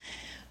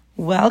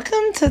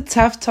Welcome to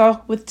Tough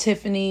Talk with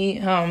Tiffany.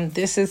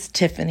 This is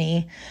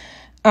Tiffany.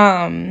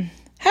 Have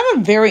a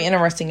very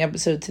interesting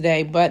episode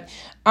today, but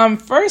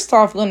first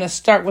off, I'm going to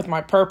start with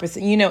my purpose.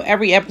 And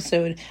every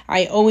episode,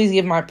 I always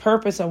give my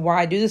purpose of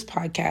why I do this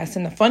podcast.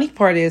 And the funny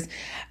part is,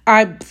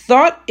 I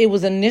thought it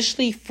was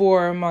initially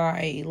for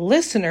my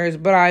listeners,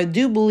 but I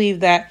do believe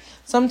that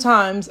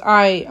sometimes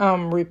I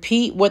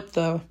repeat what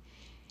the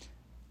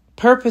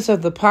purpose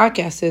of the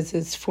podcast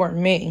is for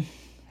me.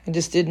 I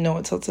just didn't know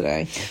it till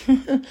today.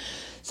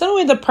 So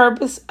anyway, the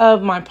purpose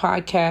of my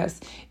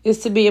podcast is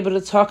to be able to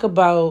talk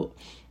about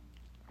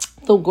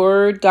the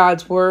word,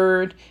 God's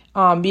word,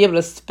 be able to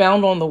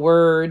expound on the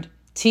word,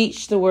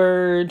 teach the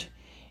word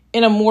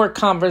in a more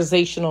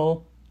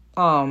conversational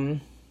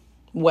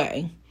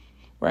way,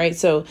 right?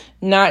 So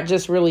not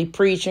just really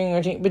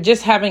preaching, but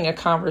just having a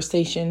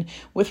conversation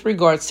with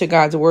regards to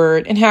God's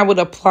word and how it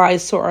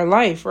applies to our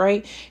life,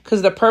 right?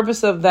 Because the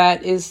purpose of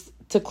that is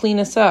to clean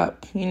us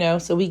up,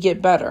 so we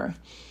get better.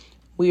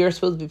 We are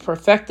supposed to be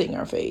perfecting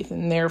our faith,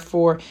 and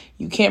therefore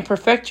you can't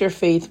perfect your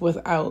faith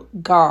without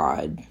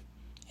God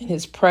and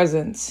His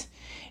presence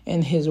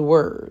and His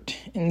word.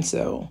 And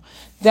so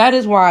that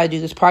is why I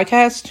do this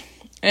podcast.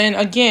 And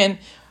again,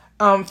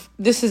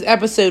 this is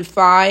episode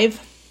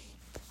 5,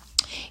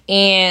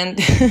 and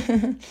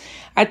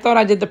I thought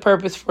I did the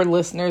purpose for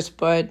listeners,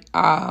 but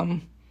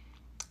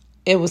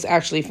it was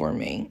actually for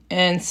me.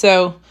 And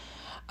so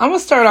I'm going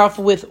to start off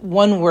with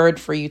one word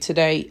for you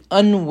today: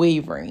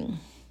 unwavering.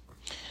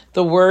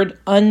 The word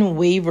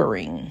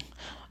unwavering.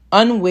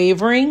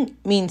 Unwavering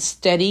means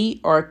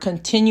steady or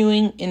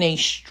continuing in a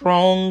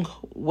strong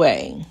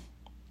way.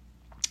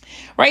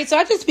 Right? So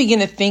I just begin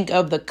to think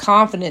of the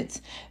confidence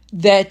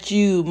that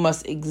you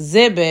must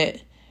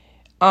exhibit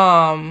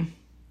when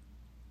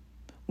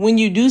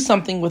you do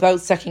something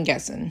without second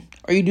guessing,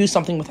 or you do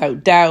something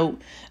without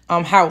doubt,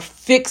 how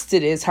fixed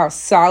it is, how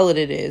solid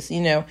it is.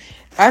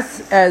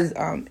 Us as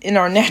in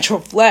our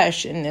natural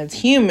flesh and as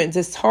humans,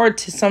 it's hard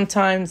to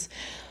sometimes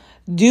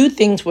do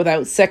things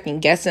without second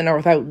guessing or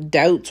without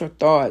doubts or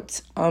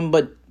thoughts.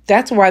 But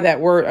that's why that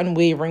word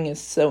unwavering is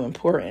so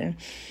important.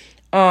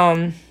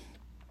 So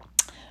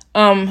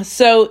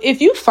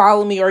if you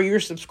follow me or you're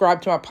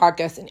subscribed to my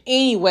podcast in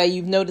any way,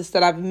 you've noticed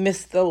that I've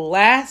missed the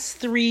last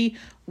 3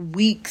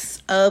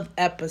 weeks of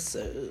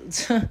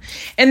episodes.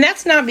 And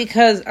that's not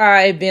because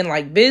I've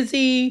been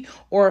busy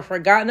or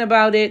forgotten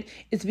about it.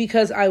 It's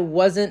because I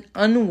wasn't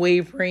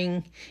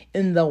unwavering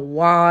in the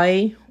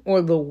why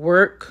or the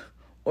work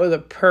or the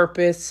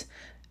purpose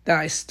that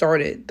I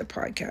started the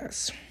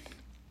podcast.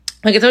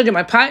 Like I told you,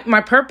 my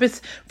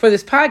purpose for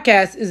this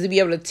podcast is to be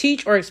able to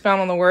teach or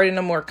expound on the word in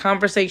a more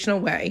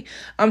conversational way,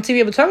 to be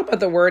able to talk about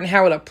the word and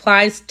how it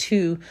applies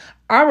to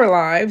our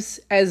lives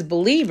as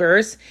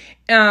believers.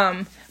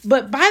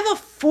 But by the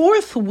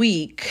 4th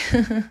week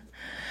of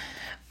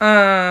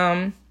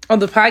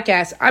the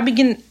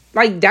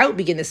podcast, doubt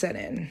began to set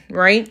in,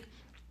 right?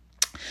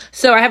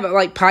 So I have a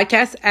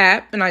podcast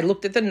app, and I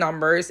looked at the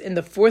numbers in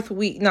the 4th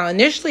week. Now,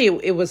 initially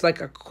it was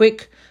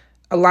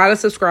a lot of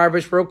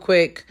subscribers real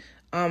quick,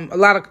 a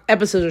lot of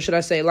episodes, or should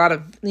I say a lot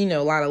of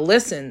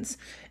listens.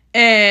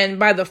 And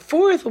by the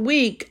 4th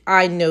week,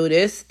 I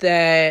noticed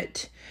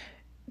that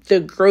the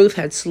growth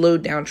had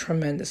slowed down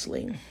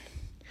tremendously.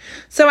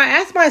 So I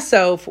asked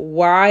myself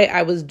why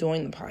I was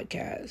doing the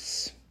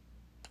podcast.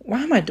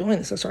 Why am I doing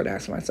this? I started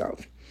asking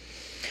myself.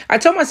 I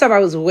told myself I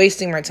was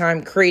wasting my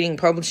time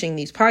publishing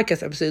these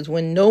podcast episodes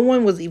when no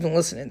one was even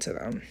listening to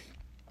them.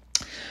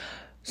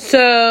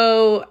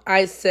 So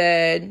I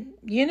said,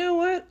 you know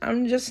what?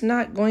 I'm just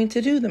not going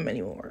to do them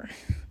anymore.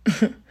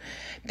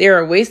 They're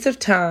a waste of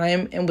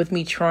time. And with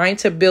me trying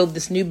to build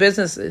this new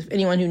business, if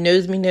anyone who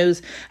knows me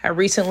knows I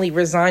recently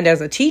resigned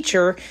as a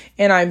teacher,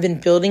 and I've been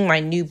building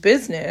my new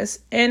business.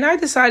 And I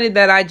decided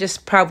that I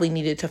just probably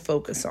needed to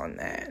focus on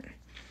that.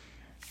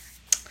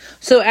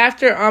 So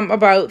after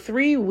about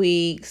 3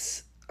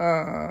 weeks,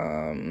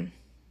 I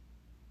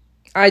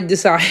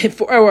decided,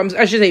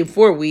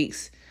 4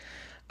 weeks.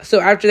 So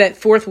after that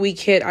 4th week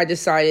hit, I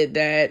decided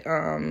that,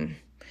 I'm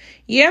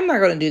not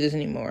going to do this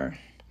anymore.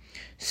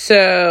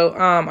 So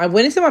I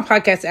went into my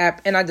podcast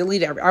app and I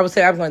deleted everything. I would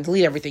say I'm going to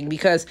delete everything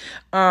because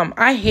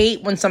I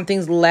hate when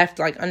something's left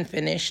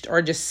unfinished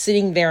or just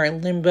sitting there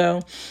in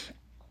limbo.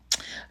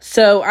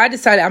 So I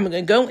decided I'm going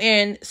to go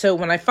in. So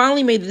when I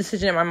finally made the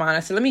decision in my mind,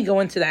 I said, let me go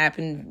into the app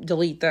and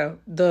delete the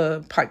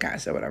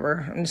podcast or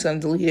whatever. I'm just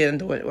going to delete it and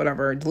do it,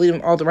 whatever. Delete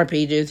them, all of my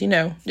pages,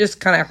 just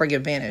kind of act like it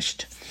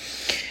vanished.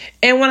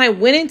 And when I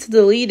went in to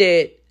delete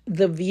it,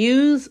 the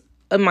views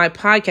of my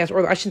podcast,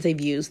 or I shouldn't say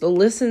views, the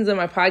listens of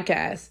my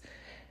podcast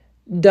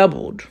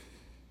doubled.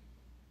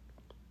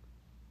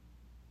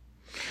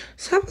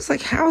 So I was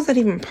like, how is that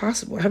even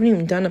possible? I haven't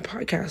even done a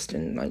podcast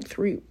in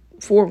 3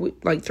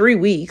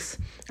 weeks.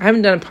 I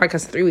haven't done a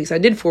podcast in 3 weeks. I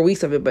did 4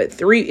 weeks of it, but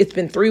it's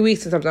been 3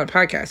 weeks since I've done a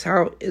podcast.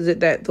 How is it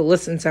that the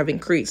listens have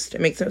increased?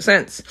 It makes no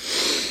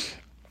sense.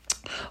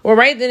 Well,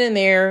 right then and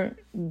there,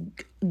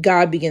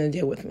 God began to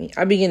deal with me.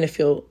 I began to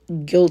feel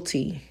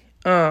guilty.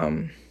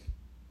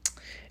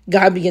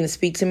 God began to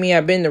speak to me.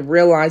 I began to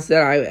realize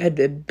that I had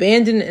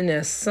abandoned an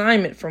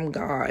assignment from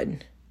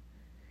God.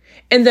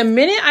 And the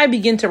minute I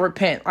begin to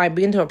repent, I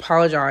begin to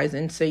apologize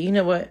and say, you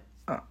know what,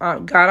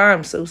 God,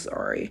 I'm so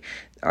sorry.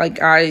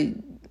 Like I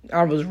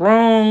was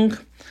wrong.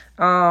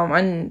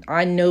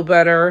 I know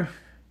better.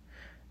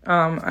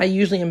 I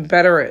usually am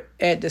better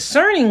at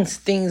discerning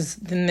things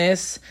than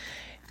this.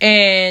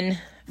 And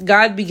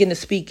God began to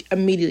speak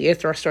immediately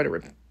after I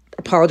started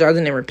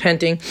apologizing and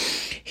repenting.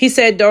 He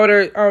said,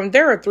 daughter,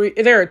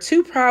 there are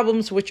two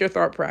problems with your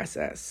thought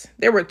process.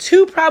 There were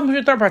two problems with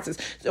your thought process.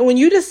 So when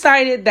you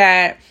decided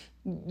that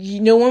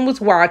no one was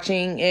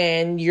watching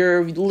and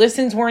your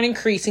listens weren't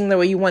increasing the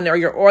way you wanted, or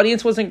your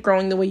audience wasn't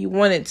growing the way you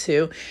wanted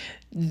to,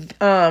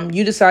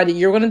 you decided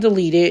you're going to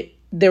delete it.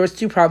 There was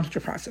two problems with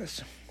your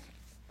process.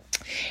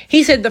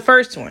 He said the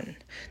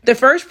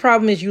first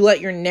problem is you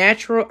let your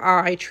natural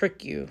eye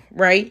trick you,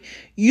 right?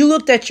 You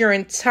looked at your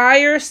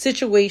entire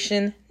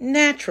situation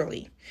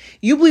naturally.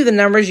 You believe the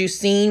numbers you've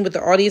seen with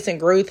the audience and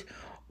growth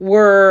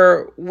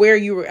were where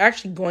you were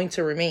actually going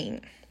to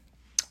remain.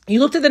 You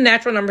looked at the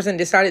natural numbers and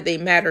decided they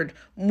mattered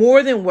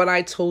more than what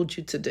I told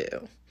you to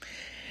do.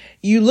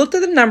 You looked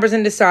at the numbers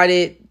and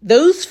decided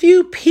those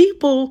few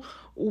people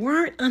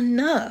weren't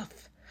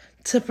enough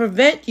to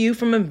prevent you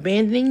from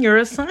abandoning your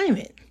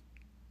assignment.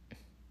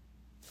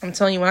 I'm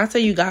telling you, when I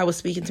tell you God was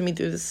speaking to me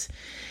through this,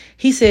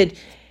 he said,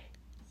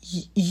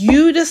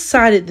 you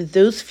decided that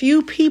those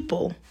few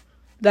people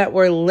that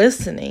were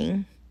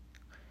listening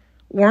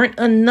weren't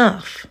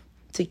enough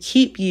to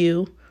keep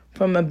you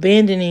from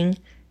abandoning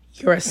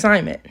your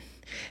assignment.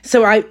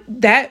 So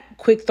that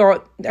quick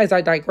thought, as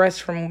I digress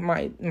from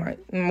my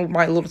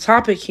little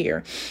topic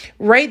here,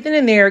 right then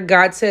and there,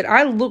 God said,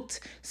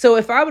 so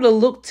if I would have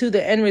looked to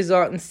the end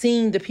result and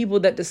seen the people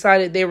that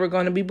decided they were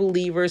going to be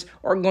believers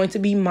or going to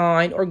be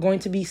mine or going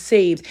to be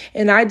saved,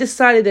 and I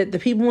decided that the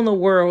people in the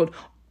world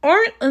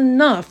aren't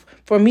enough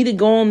for me to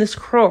go on this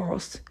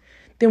cross,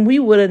 then we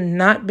would have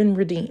not been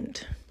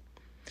redeemed.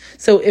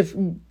 So if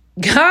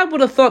God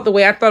would have thought the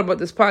way I thought about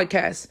this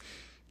podcast,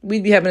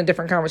 we'd be having a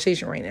different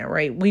conversation right now,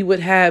 right? We would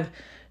have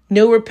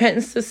no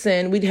repentance to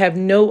sin. We'd have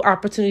no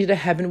opportunity to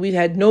heaven. We'd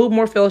had no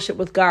more fellowship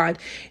with God.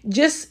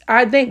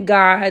 I thank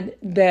God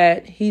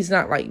that he's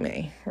not like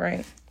me,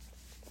 right?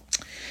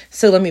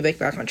 So let me get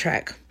back on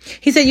track.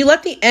 He said, you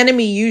let the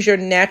enemy use your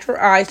natural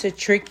eyes to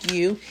trick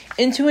you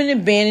into an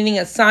abandoning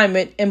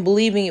assignment and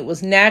believing it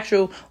was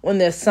natural when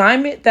the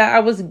assignment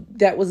that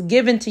was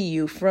given to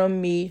you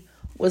from me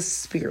was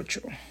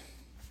spiritual.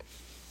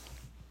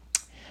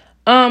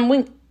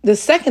 The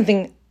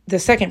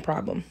second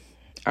problem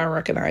I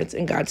recognize,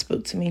 and God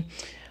spoke to me.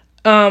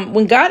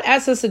 When God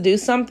asks us to do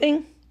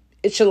something,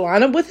 it should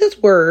line up with his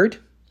word.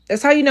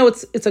 That's how you know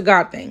it's a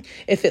God thing.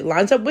 If it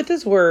lines up with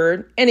his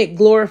word and it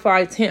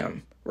glorifies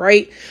him,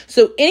 right?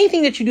 So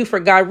anything that you do for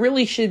God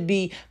really should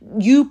be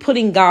you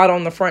putting God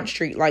on the front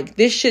street. Like,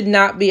 this should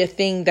not be a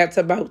thing that's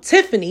about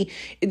Tiffany.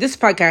 This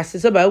podcast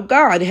is about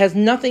God. It has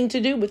nothing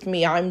to do with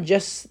me. I'm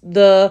just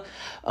the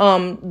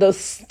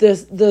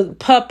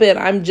puppet.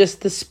 I'm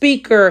just the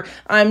speaker.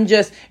 I'm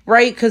just,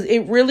 right? Because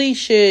it really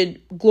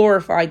should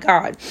glorify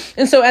God.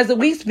 And so as the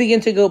weeks begin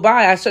to go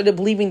by, I started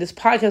believing this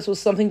podcast was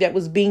something that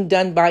was being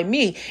done by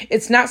me.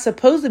 It's not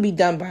supposed to be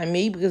done by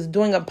me, because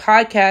doing a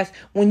podcast,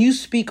 when you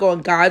speak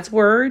on God's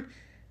word,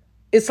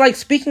 it's like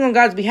speaking on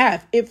God's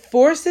behalf. It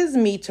forces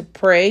me to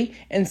pray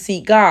and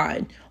seek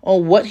God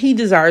on what he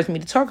desires me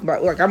to talk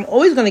about. Like, I'm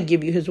always going to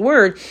give you his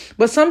word,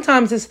 but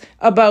sometimes it's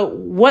about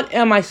what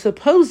am I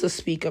supposed to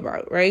speak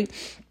about, right?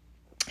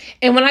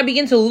 And when I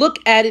begin to look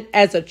at it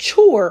as a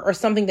chore or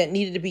something that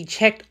needed to be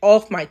checked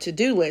off my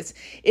to-do list,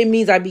 it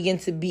means I begin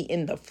to be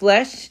in the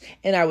flesh,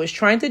 and I was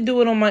trying to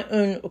do it on my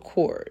own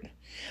accord.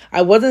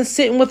 I wasn't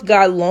sitting with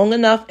God long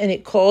enough, and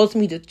it caused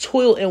me to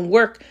toil and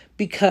work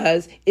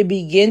because it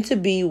began to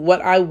be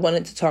what I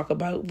wanted to talk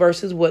about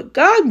versus what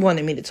God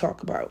wanted me to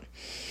talk about.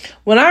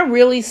 When I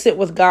really sit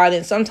with God,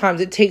 and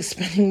sometimes it takes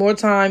spending more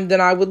time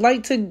than I would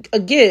like to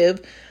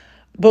give,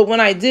 but when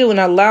I do and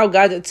I allow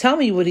God to tell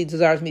me what he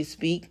desires me to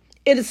speak,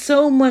 it is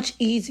so much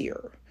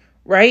easier,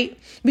 right?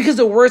 Because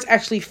the words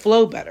actually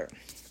flow better.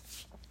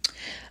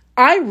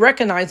 I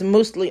recognize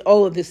mostly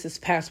all of this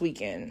past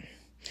weekend.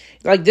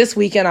 Like this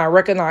weekend, I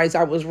recognized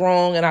I was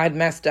wrong and I had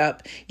messed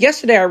up.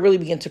 Yesterday, I really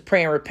began to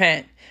pray and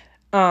repent.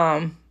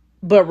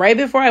 But right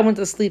before I went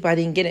to sleep, I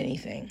didn't get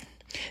anything.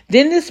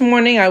 Then this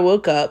morning I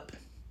woke up,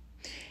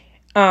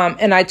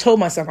 and I told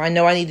myself, I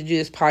know I need to do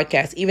this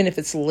podcast, even if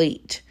it's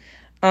late.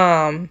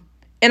 And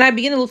I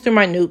began to look through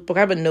my notebook. I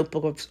have a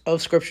notebook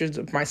of scriptures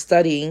of my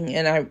studying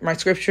and my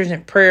scriptures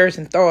and prayers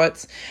and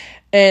thoughts.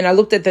 And I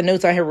looked at the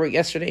notes I had wrote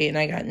yesterday and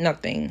I got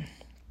nothing.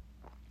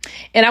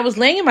 And I was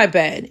laying in my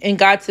bed and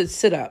God said,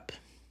 sit up.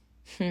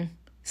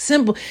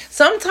 Simple.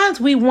 Sometimes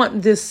we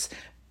want this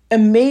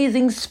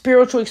amazing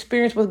spiritual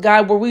experience with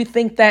God where we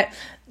think that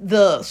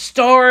the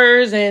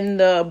stars and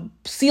the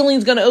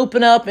ceiling's going to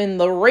open up and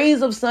the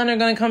rays of sun are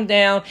going to come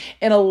down.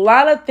 And a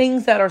lot of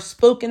things that are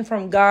spoken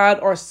from God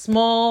are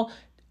small,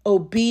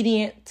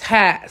 obedient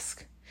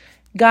tasks.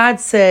 God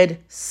said,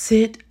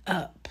 sit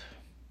up.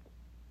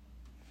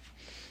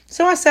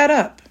 So I sat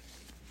up.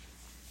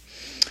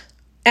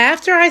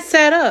 After I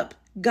sat up,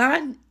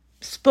 God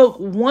spoke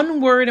one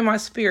word in my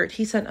spirit.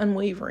 He said,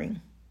 unwavering.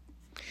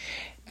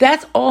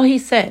 That's all he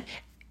said.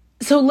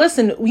 So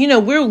listen,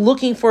 we're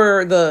looking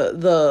for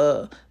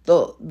the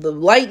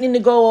lightning to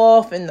go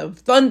off and the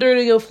thunder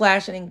to go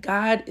flashing. And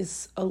God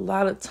is a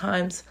lot of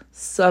times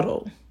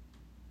subtle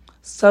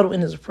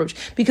in his approach,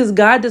 because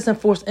God doesn't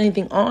force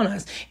anything on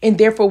us. And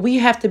therefore we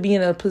have to be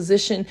in a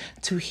position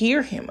to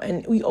hear him.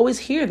 And we always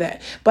hear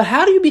that. But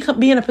how do you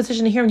be in a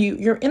position to hear him?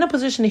 You're in a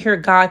position to hear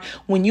God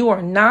when you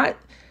are not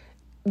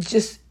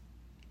just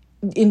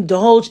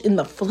indulged in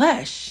the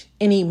flesh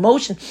and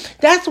emotion.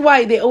 That's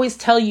why they always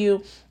tell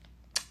you,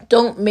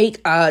 don't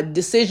make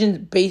decisions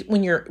based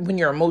when you're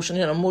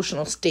emotional, in an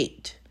emotional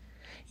state,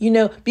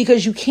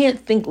 because you can't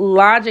think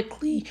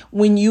logically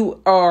when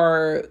you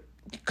are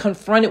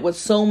confronted with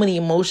so many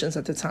emotions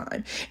at the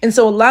time. And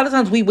so a lot of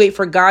times we wait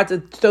for God to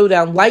throw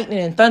down lightning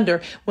and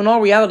thunder, when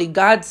all reality,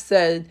 God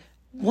said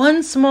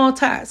one small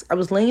task. I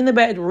was laying in the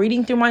bed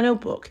reading through my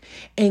notebook,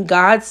 and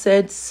God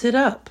said, sit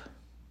up.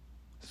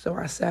 So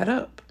I sat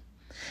up.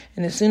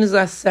 And as soon as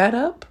I sat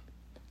up,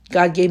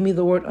 God gave me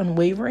the word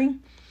unwavering,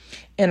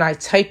 and I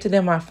typed it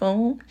in my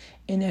phone.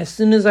 And as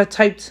soon as I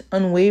typed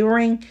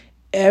unwavering,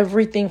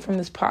 everything from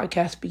this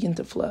podcast began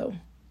to flow.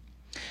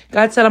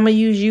 God said, I'm going to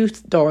use you,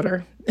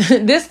 daughter.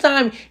 This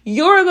time,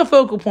 you're the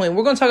focal point.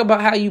 We're going to talk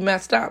about how you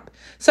messed up.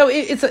 So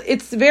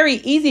it's very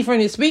easy for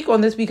me to speak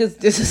on this, because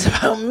this is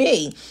about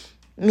me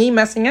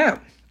messing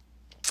up.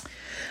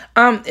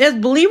 As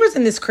believers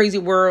in this crazy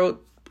world,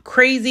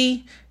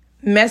 crazy,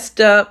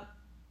 messed up,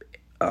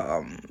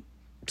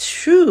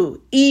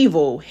 true,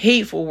 evil,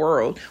 hateful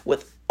world,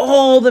 with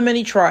all the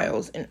many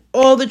trials and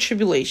all the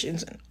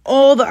tribulations and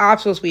all the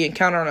obstacles we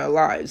encounter in our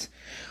lives,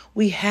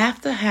 we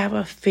have to have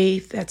a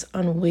faith that's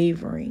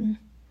unwavering.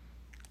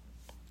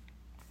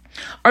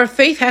 Our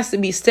faith has to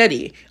be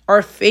steady.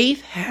 Our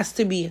faith has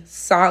to be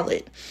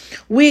solid.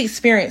 We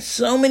experience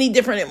so many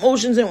different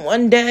emotions in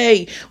one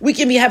day. We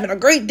can be having a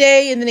great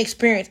day and then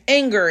experience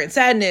anger and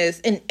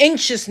sadness and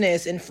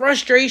anxiousness and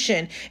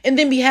frustration and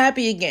then be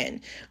happy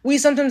again. We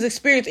sometimes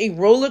experience a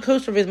roller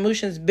coaster of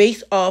emotions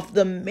based off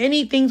the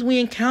many things we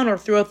encounter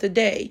throughout the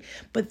day.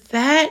 But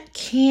that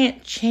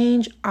can't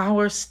change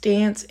our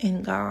stance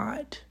in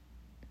God.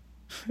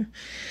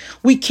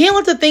 We can't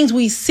let the things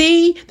we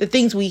see, the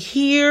things we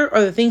hear,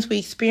 or the things we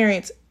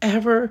experience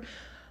ever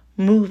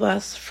move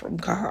us from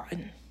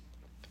God.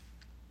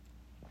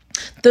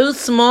 Those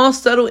small,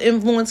 subtle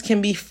influence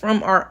can be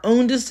from our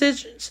own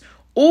decisions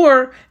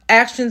or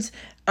actions,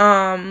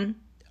 or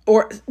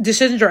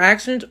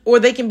actions, or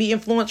they can be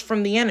influenced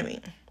from the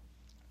enemy.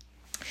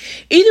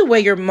 Either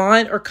way, your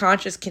mind or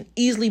conscience can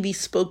easily be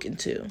spoken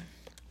to.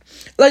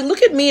 Like,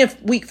 look at me in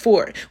week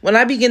 4, when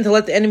I began to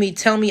let the enemy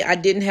tell me I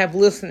didn't have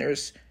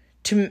listeners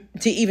to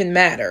even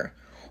matter.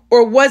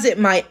 Or was it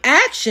my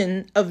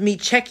action of me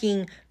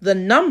checking the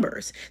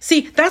numbers?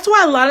 See, that's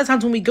why a lot of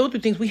times when we go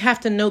through things, we have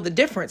to know the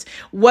difference.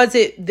 Was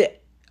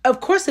it Of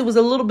course, it was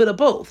a little bit of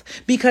both,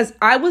 because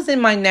I was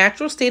in my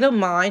natural state of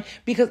mind,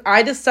 because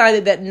I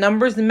decided that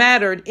numbers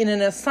mattered in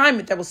an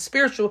assignment that was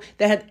spiritual,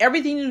 that had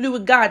everything to do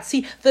with God.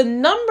 See, the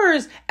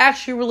numbers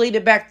actually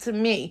related back to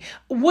me.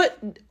 What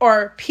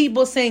are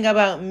people saying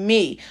about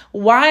me?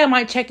 Why am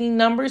I checking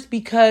numbers?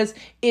 Because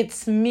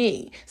it's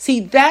me. See,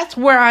 that's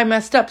where I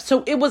messed up.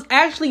 So it was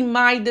actually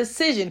my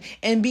decision.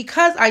 And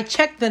because I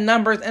checked the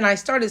numbers and I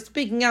started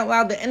speaking out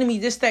loud, the enemy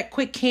just that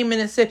quick came in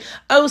and said,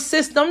 oh,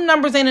 sis, them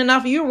numbers ain't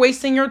enough. You're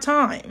wasting your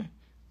time.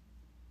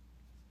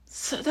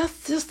 So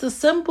that's just the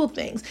simple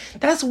things.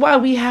 That's why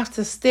we have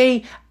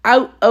to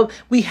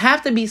we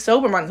have to be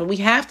sober minded. We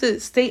have to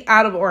stay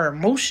out of our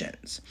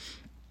emotions.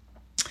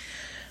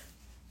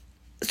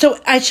 So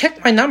I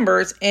checked my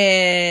numbers,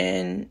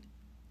 and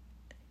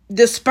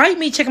despite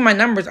me checking my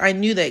numbers, I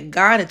knew that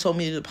God had told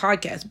me to do the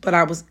podcast, but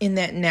I was in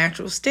that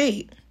natural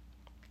state.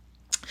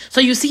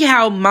 So you see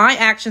how my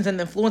actions and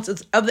the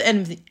influences of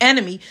the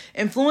enemy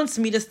influenced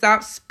me to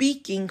stop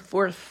speaking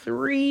for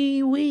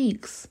 3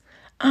 weeks.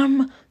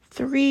 I'm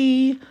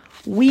 3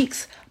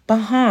 weeks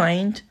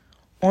behind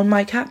on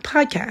my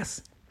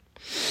podcast.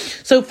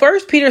 So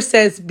 1 Peter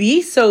says,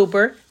 be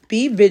sober,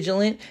 be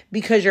vigilant,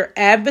 because your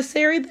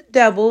adversary, the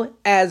devil,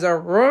 as a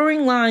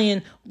roaring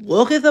lion,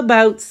 walketh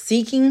about,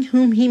 seeking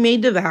whom he may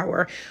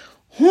devour,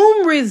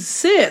 whom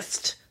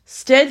resist,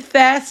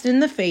 steadfast in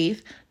the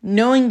faith,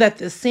 knowing that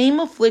the same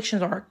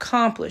afflictions are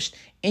accomplished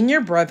in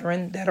your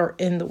brethren that are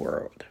in the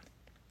world.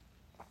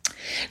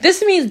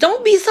 This means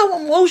don't be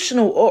so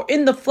emotional or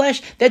in the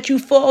flesh that you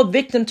fall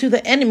victim to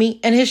the enemy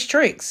and his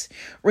tricks.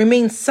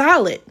 Remain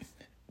solid.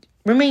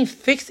 Remain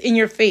fixed in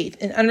your faith,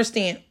 and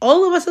understand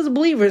all of us as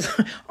believers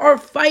are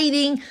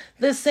fighting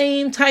the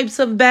same types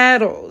of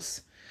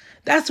battles.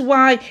 That's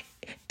why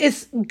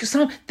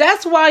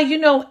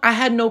I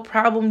had no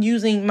problem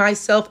using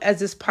myself as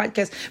this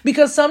podcast,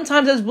 because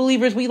sometimes as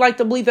believers, we like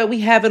to believe that we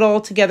have it all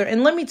together.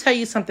 And let me tell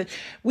you something,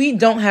 we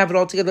don't have it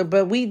all together,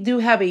 but we do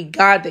have a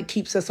God that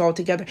keeps us all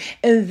together.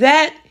 And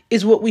that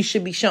is what we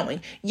should be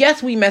showing.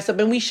 Yes, we mess up,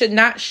 and we should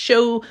not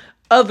show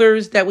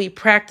others that we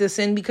practice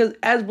sin, because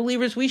as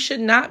believers, we should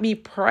not be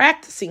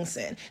practicing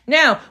sin.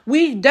 Now,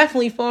 we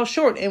definitely fall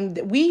short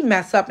and we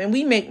mess up and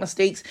we make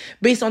mistakes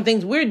based on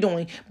things we're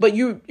doing, but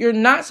you're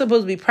not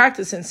supposed to be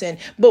practicing sin.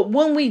 But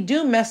when we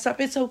do mess up,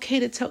 it's okay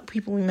to tell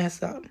people we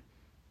mess up.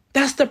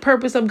 That's the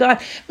purpose of God.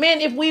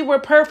 Man, if we were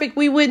perfect,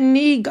 we wouldn't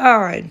need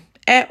God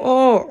at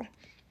all.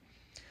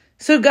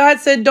 So God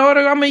said,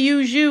 daughter, I'm going to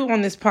use you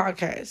on this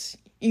podcast.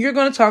 You're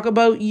going to talk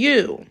about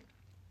you.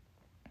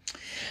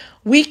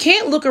 We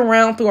can't look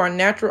around through our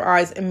natural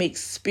eyes and make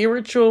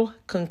spiritual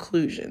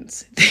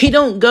conclusions. They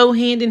don't go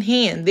hand in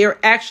hand. They're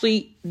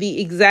actually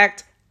the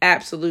exact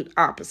absolute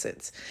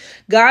opposites.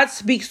 God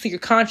speaks to your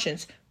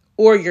conscience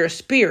or your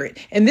spirit.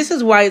 And this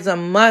is why it's a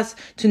must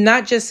to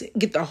not just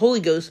get the Holy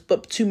Ghost,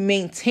 but to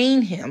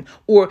maintain him.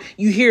 Or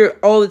you hear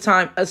all the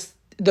time,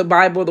 the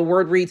Bible, the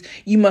word reads,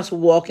 you must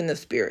walk in the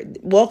Spirit.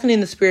 Walking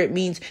in the Spirit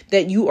means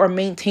that you are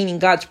maintaining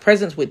God's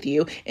presence with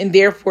you, and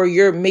therefore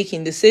you're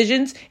making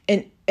decisions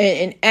and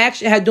having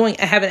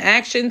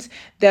actions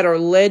that are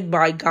led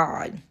by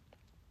God.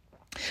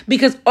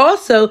 Because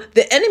also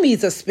the enemy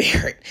is a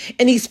spirit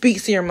and he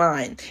speaks to your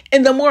mind.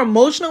 And the more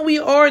emotional we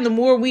are and the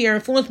more we are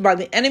influenced by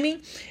the enemy,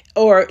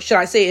 or should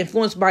I say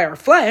influenced by our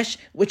flesh,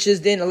 which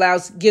is then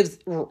gives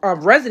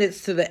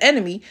resonance to the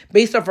enemy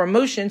based off our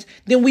emotions,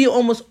 then we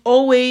almost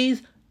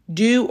always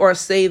do or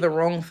say the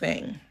wrong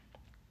thing.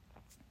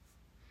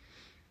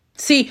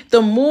 See,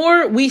 the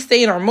more we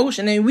stay in our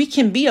emotion, and we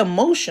can be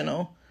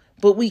emotional,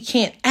 but we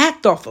can't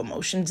act off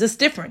emotions. It's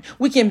different.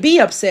 We can be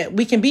upset.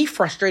 We can be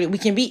frustrated. We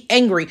can be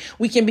angry.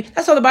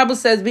 That's what the Bible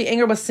says, be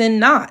angry, but sin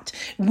not.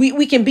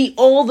 We can be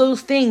all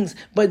those things,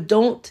 but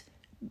don't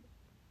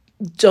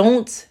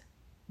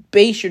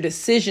base your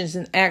decisions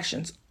and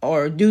actions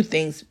or do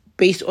things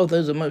based on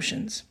those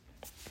emotions.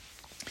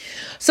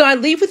 So I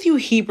leave with you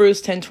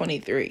Hebrews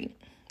 10:23.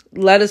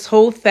 Let us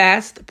hold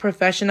fast the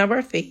profession of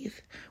our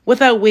faith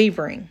without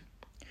wavering,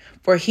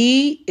 for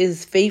he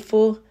is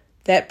faithful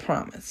that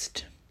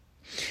promised.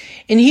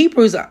 In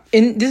Hebrews,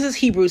 this is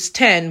Hebrews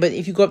 10, but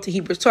if you go up to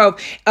Hebrews 12,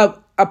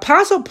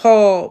 Apostle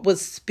Paul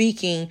was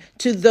speaking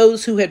to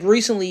those who had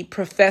recently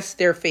professed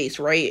their faith,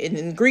 right? And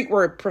the Greek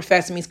word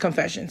profess means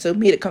confession. So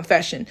made a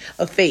confession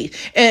of faith.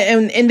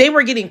 And they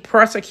were getting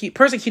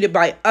persecuted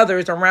by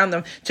others around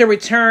them to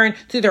return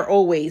to their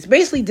old ways,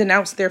 basically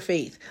denounce their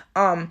faith.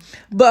 But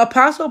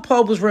Apostle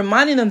Paul was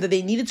reminding them that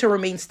they needed to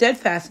remain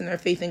steadfast in their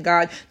faith in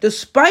God,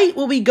 despite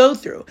what we go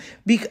through,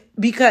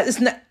 because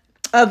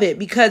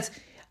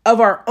of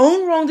our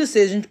own wrong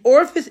decisions,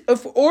 or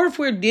if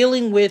we're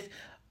dealing with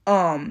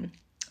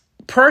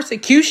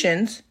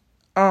persecutions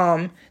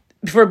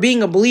for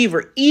being a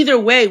believer. Either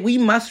way, we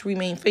must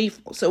remain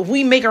faithful. So if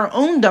we make our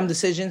own dumb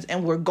decisions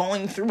and we're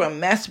going through a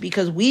mess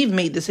because we've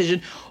made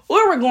decisions,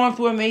 or we're going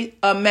through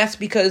a mess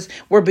because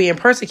we're being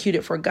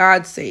persecuted for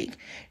God's sake,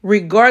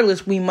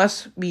 regardless, we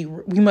must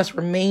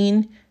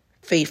remain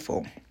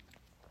faithful,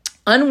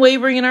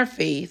 unwavering in our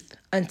faith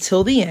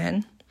until the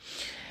end.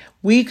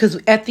 Because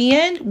at the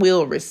end,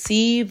 we'll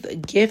receive the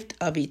gift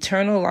of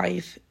eternal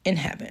life in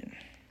heaven.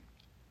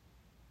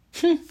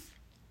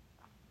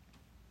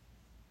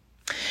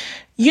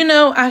 You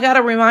know, I got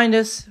to remind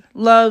us,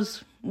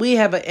 loves, we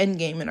have an end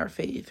game in our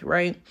faith,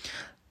 right?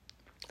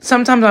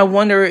 Sometimes I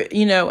wonder,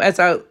 you know, as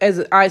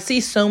I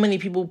see so many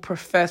people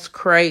profess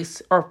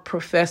Christ or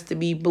profess to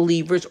be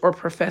believers or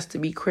profess to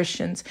be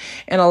Christians,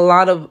 and a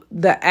lot of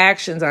the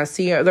actions I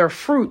see, their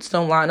fruits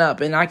don't line up,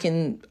 and I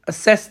can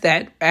assess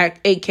that,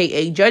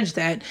 aka judge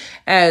that,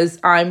 as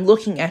I'm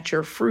looking at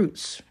your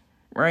fruits,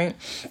 right?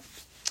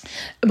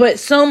 But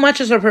so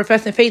much is a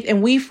professing faith,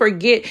 and we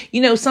forget,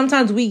 you know,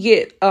 sometimes we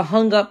get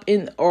hung up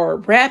in or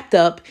wrapped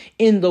up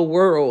in the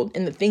world,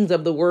 in the things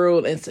of the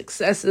world and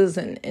successes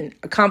and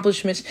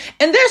accomplishments.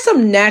 And there's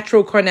some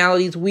natural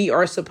carnalities we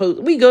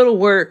go to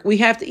work, we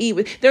have to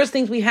eat. There's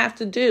things we have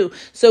to do.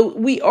 So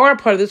we are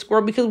part of this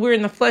world because we're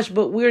in the flesh,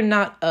 but we're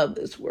not of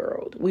this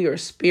world. We are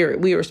spirit.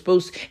 We are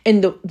supposed to,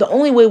 and the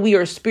only way we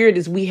are spirit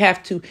is we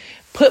have to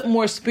put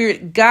more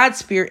spirit, God's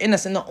spirit in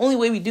us. And the only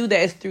way we do that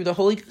is through the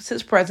Holy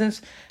Ghost's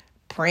presence,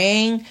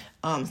 praying.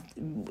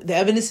 The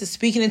evidence is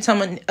speaking in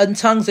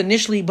tongues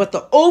initially, but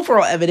the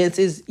overall evidence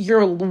is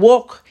your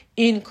walk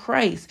in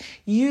Christ.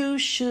 You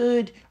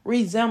should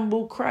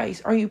resemble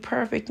Christ. Are you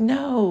perfect?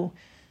 No.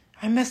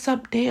 I mess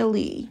up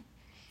daily.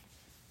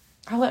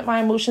 I let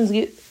my emotions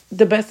get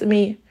the best of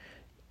me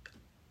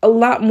a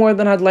lot more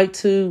than I'd like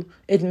to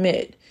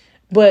admit.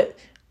 But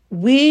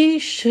we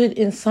should,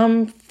 in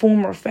some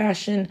form or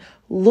fashion,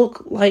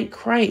 look like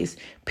Christ.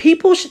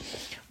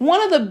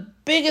 One of the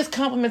biggest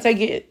compliments I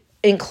get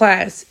in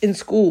class, in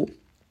school,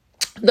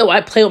 though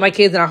I play with my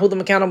kids and I hold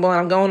them accountable and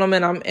I'm going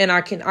them and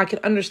I can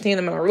understand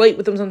them and I relate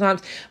with them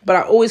sometimes, but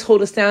I always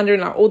hold a standard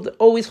and I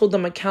always hold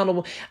them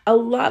accountable. A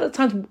lot of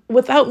times,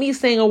 without me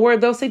saying a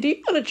word, they'll say, "Do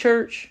you go to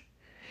church?"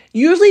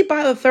 Usually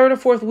by the third or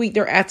fourth week,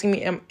 they're asking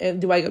me,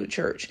 do I go to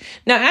church?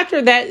 Now,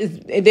 after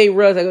that, they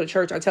realize I go to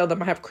church. I tell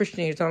them I have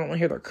Christian ears. I don't want to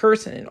hear their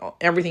cursing and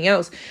everything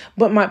else.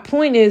 But my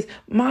point is,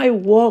 my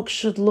walk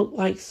should look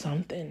like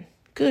something.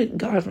 Good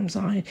God from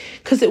Zion.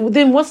 Because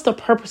then what's the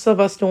purpose of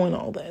us doing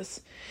all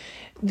this?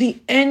 The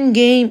end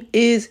game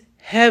is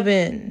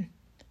heaven.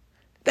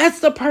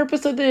 That's the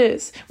purpose of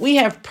this. We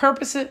have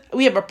purpose.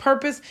 We have a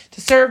purpose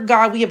to serve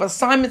God. We have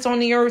assignments on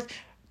the earth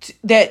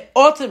that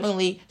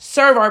ultimately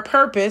serve our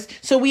purpose.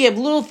 So we have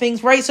little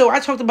things, right? So I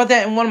talked about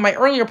that in one of my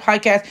earlier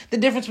podcasts, the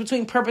difference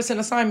between purpose and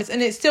assignments.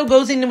 And it still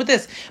goes into with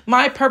this.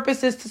 My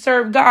purpose is to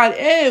serve God.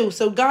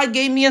 So God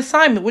gave me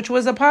assignment, which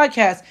was a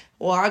podcast.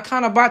 Well, I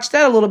kind of botched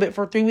that a little bit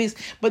for 3 weeks,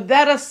 but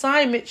that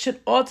assignment should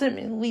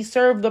ultimately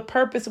serve the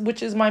purpose,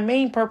 which is my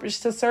main purpose,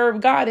 to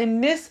serve God.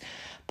 And this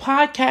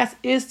podcast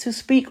is to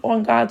speak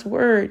on God's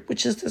word,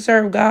 which is to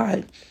serve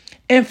God.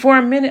 And for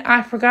a minute,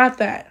 I forgot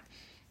that.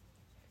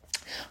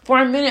 For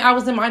a minute, I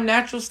was in my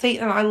natural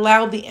state and I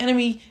allowed the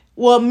enemy,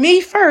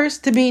 me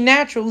first, to be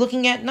natural,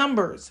 looking at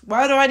numbers.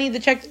 Why do I need to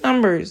check the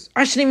numbers?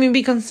 I shouldn't even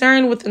be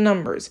concerned with the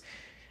numbers.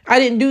 I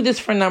didn't do this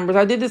for numbers.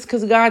 I did this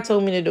because God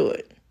told me to do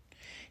it.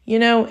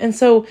 And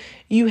so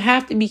you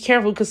have to be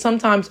careful, because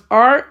sometimes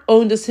our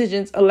own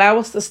decisions allow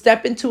us to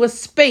step into a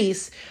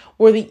space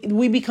where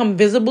we become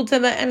visible to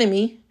the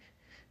enemy,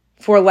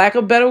 for lack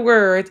of better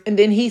words, and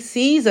then he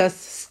sees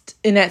us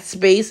in that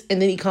space,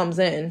 and then he comes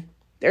in.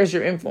 There's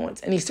your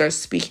influence, and he starts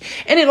speaking.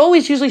 And it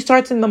always usually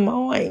starts in the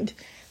mind.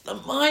 The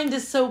mind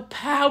is so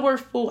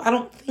powerful. I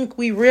don't think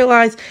we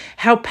realize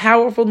how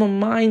powerful the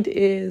mind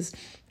is.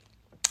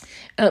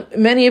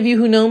 Many of you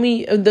who know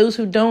me, those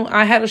who don't,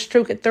 I had a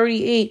stroke at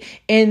 38,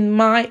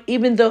 and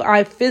even though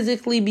I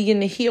physically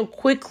began to heal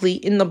quickly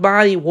in the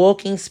body,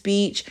 walking,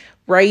 speech,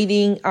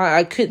 writing,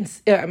 I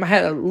couldn't. I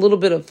had a little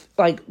bit of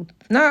I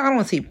don't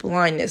want to say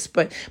blindness,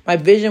 but my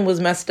vision was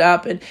messed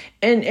up,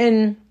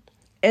 and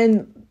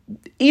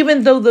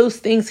even though those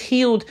things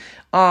healed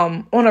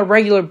on a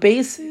regular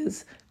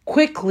basis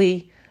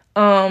quickly,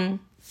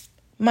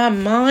 my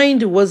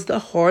mind was the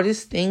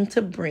hardest thing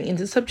to bring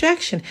into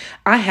subjection.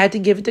 I had to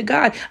give it to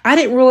God. I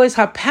didn't realize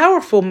how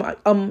powerful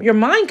your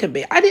mind could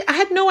be. I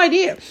had no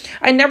idea.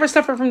 I never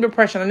suffered from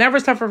depression. I never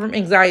suffered from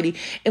anxiety.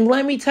 And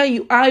let me tell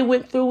you, I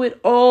went through it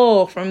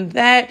all, from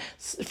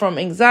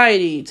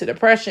anxiety to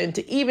depression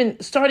to even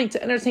starting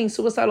to entertain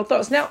suicidal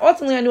thoughts. Now,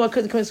 ultimately, I knew I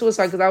couldn't commit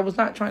suicide because I was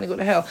not trying to go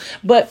to hell.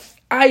 But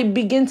I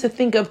began to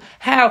think of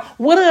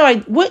what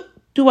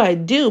do I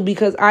do?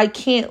 Because I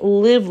can't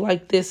live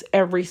like this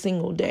every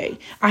single day.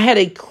 I had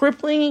a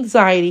crippling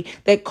anxiety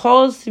that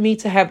caused me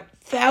to have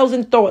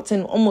 1,000 thoughts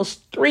in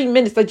almost 3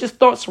 minutes, like just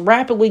thoughts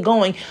rapidly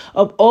going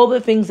of all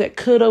the things that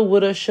coulda,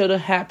 woulda, shoulda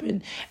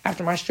happened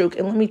after my stroke.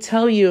 And let me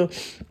tell you,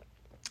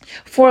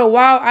 for a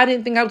while, I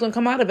didn't think I was going to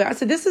come out of it. I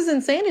said, this is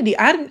insanity.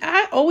 I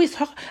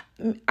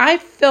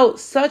felt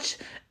such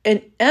an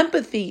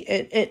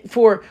empathy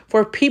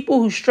for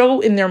people who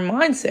struggle in their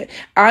mindset.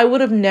 I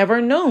would have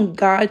never known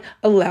God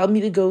allowed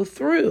me to go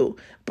through.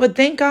 But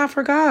thank God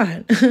for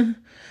God.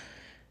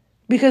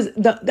 Because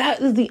that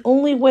is the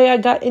only way I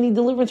got any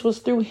deliverance, was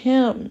through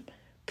him.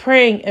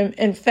 Praying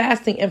and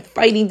fasting and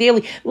fighting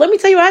daily. Let me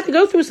tell you, I had to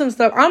go through some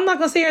stuff. I'm not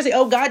going to sit here and say,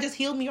 oh, God just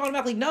healed me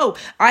automatically. No,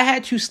 I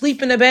had to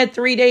sleep in the bed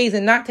 3 days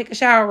and not take a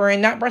shower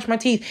and not brush my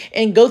teeth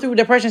and go through a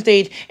depression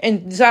stage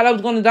and decide I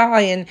was going to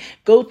die and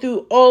go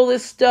through all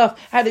this stuff.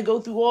 I had to go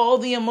through all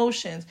the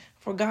emotions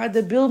for God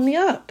to build me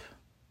up.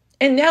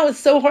 And now it's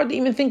so hard to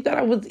even think that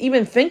I was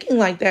even thinking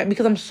like that,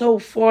 because I'm so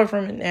far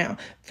from it now.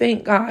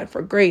 Thank God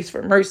for grace,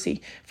 for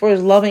mercy, for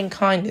his loving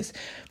kindness,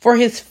 for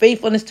his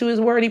faithfulness to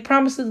his word. He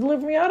promised to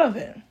deliver me out of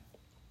it.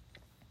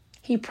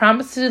 He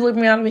promised to deliver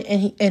me out of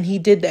it, and he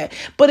did that.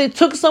 But it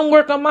took some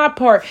work on my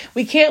part.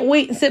 We can't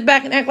wait and sit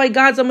back and act like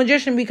God's a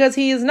magician, because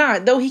he is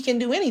not. Though he can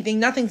do anything,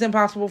 nothing's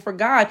impossible for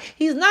God.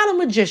 He's not a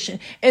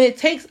magician. And it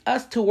takes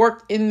us to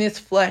work in this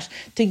flesh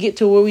to get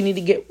to where we need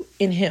to get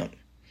in him.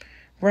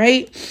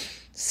 Right?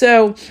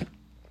 So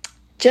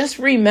just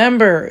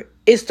remember,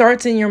 it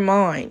starts in your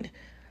mind.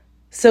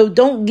 So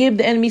don't give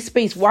the enemy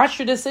space. Watch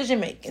your decision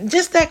making.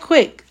 Just that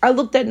quick. I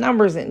looked at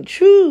numbers and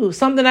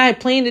something I had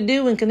planned to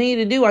do and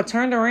continued to do. I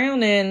turned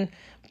around and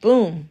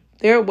boom,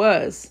 there it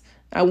was.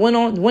 I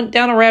went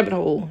down a rabbit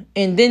hole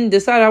and then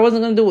decided I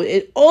wasn't going to do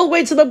it. All the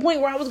way to the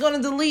point where I was going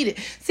to delete it.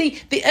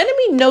 See, the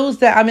enemy knows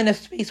that I'm in a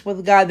space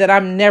with God that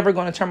I'm never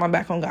going to turn my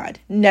back on God.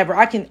 Never.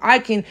 I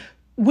can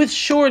with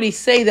surety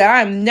say that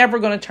I am never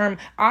going to turn.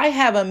 I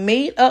have a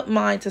made up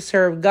mind to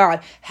serve God.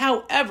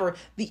 However,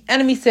 the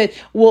enemy said,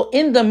 well,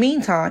 in the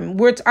meantime,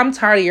 I'm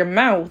tired of your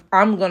mouth.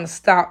 I'm going to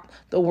stop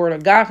the word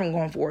of God from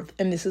going forth.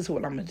 And this is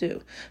what I'm going to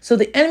do. So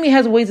the enemy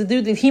has ways to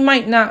do things. He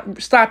might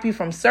not stop you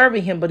from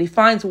serving him, but he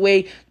finds a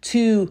way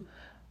to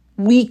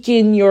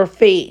weaken your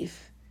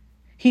faith.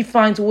 He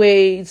finds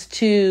ways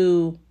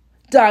to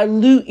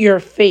dilute your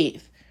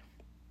faith.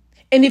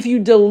 And if you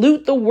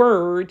dilute the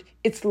word,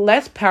 it's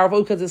less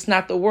powerful because it's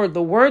not the word.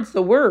 The word's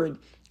the word.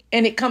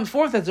 And it comes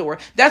forth as a word.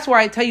 That's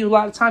why I tell you a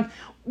lot of times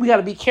we got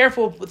to be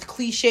careful with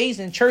cliches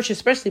in church,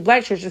 especially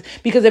black churches,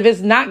 because if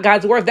it's not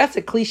God's word, that's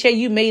a cliche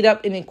you made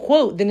up and in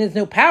quote, then there's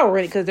no power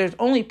in it, because there's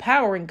only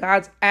power in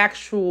God's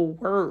actual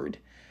word.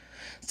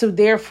 So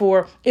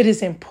therefore, it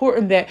is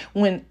important that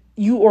when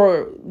you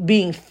are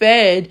being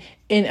fed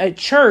in a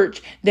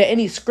church that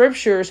any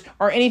scriptures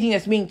or anything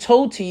that's being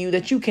told to you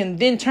that you can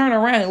then turn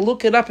around and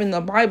look it up in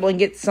the Bible and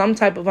get some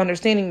type of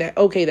understanding that,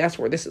 okay, that's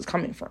where this is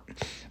coming from.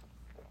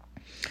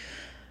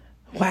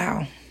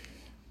 Wow.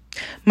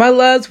 My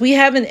loves, we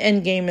have an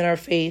end game in our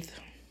faith.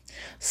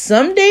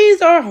 Some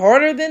days are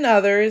harder than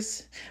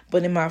others,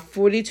 but in my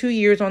 42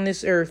 years on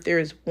this earth, there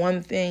is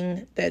one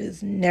thing that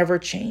has never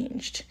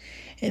changed,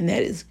 and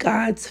that is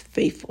God's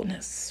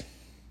faithfulness.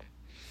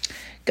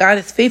 God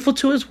is faithful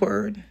to his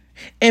word.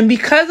 And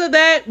because of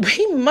that,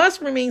 we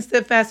must remain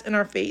steadfast in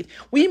our faith.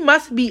 We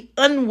must be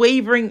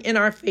unwavering in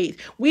our faith.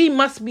 We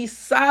must be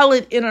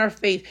solid in our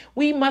faith.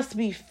 We must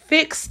be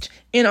fixed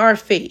in our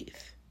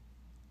faith.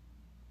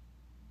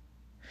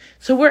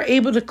 So we're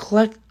able to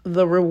collect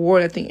the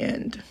reward at the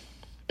end,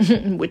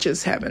 which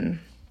is heaven.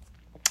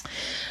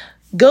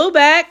 Go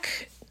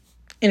back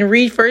and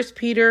read 1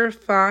 Peter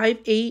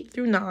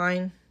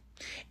 5:8-9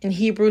 and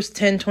Hebrews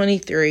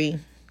 10:23.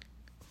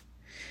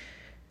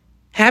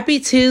 Happy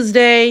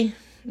Tuesday.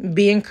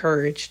 Be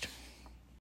encouraged.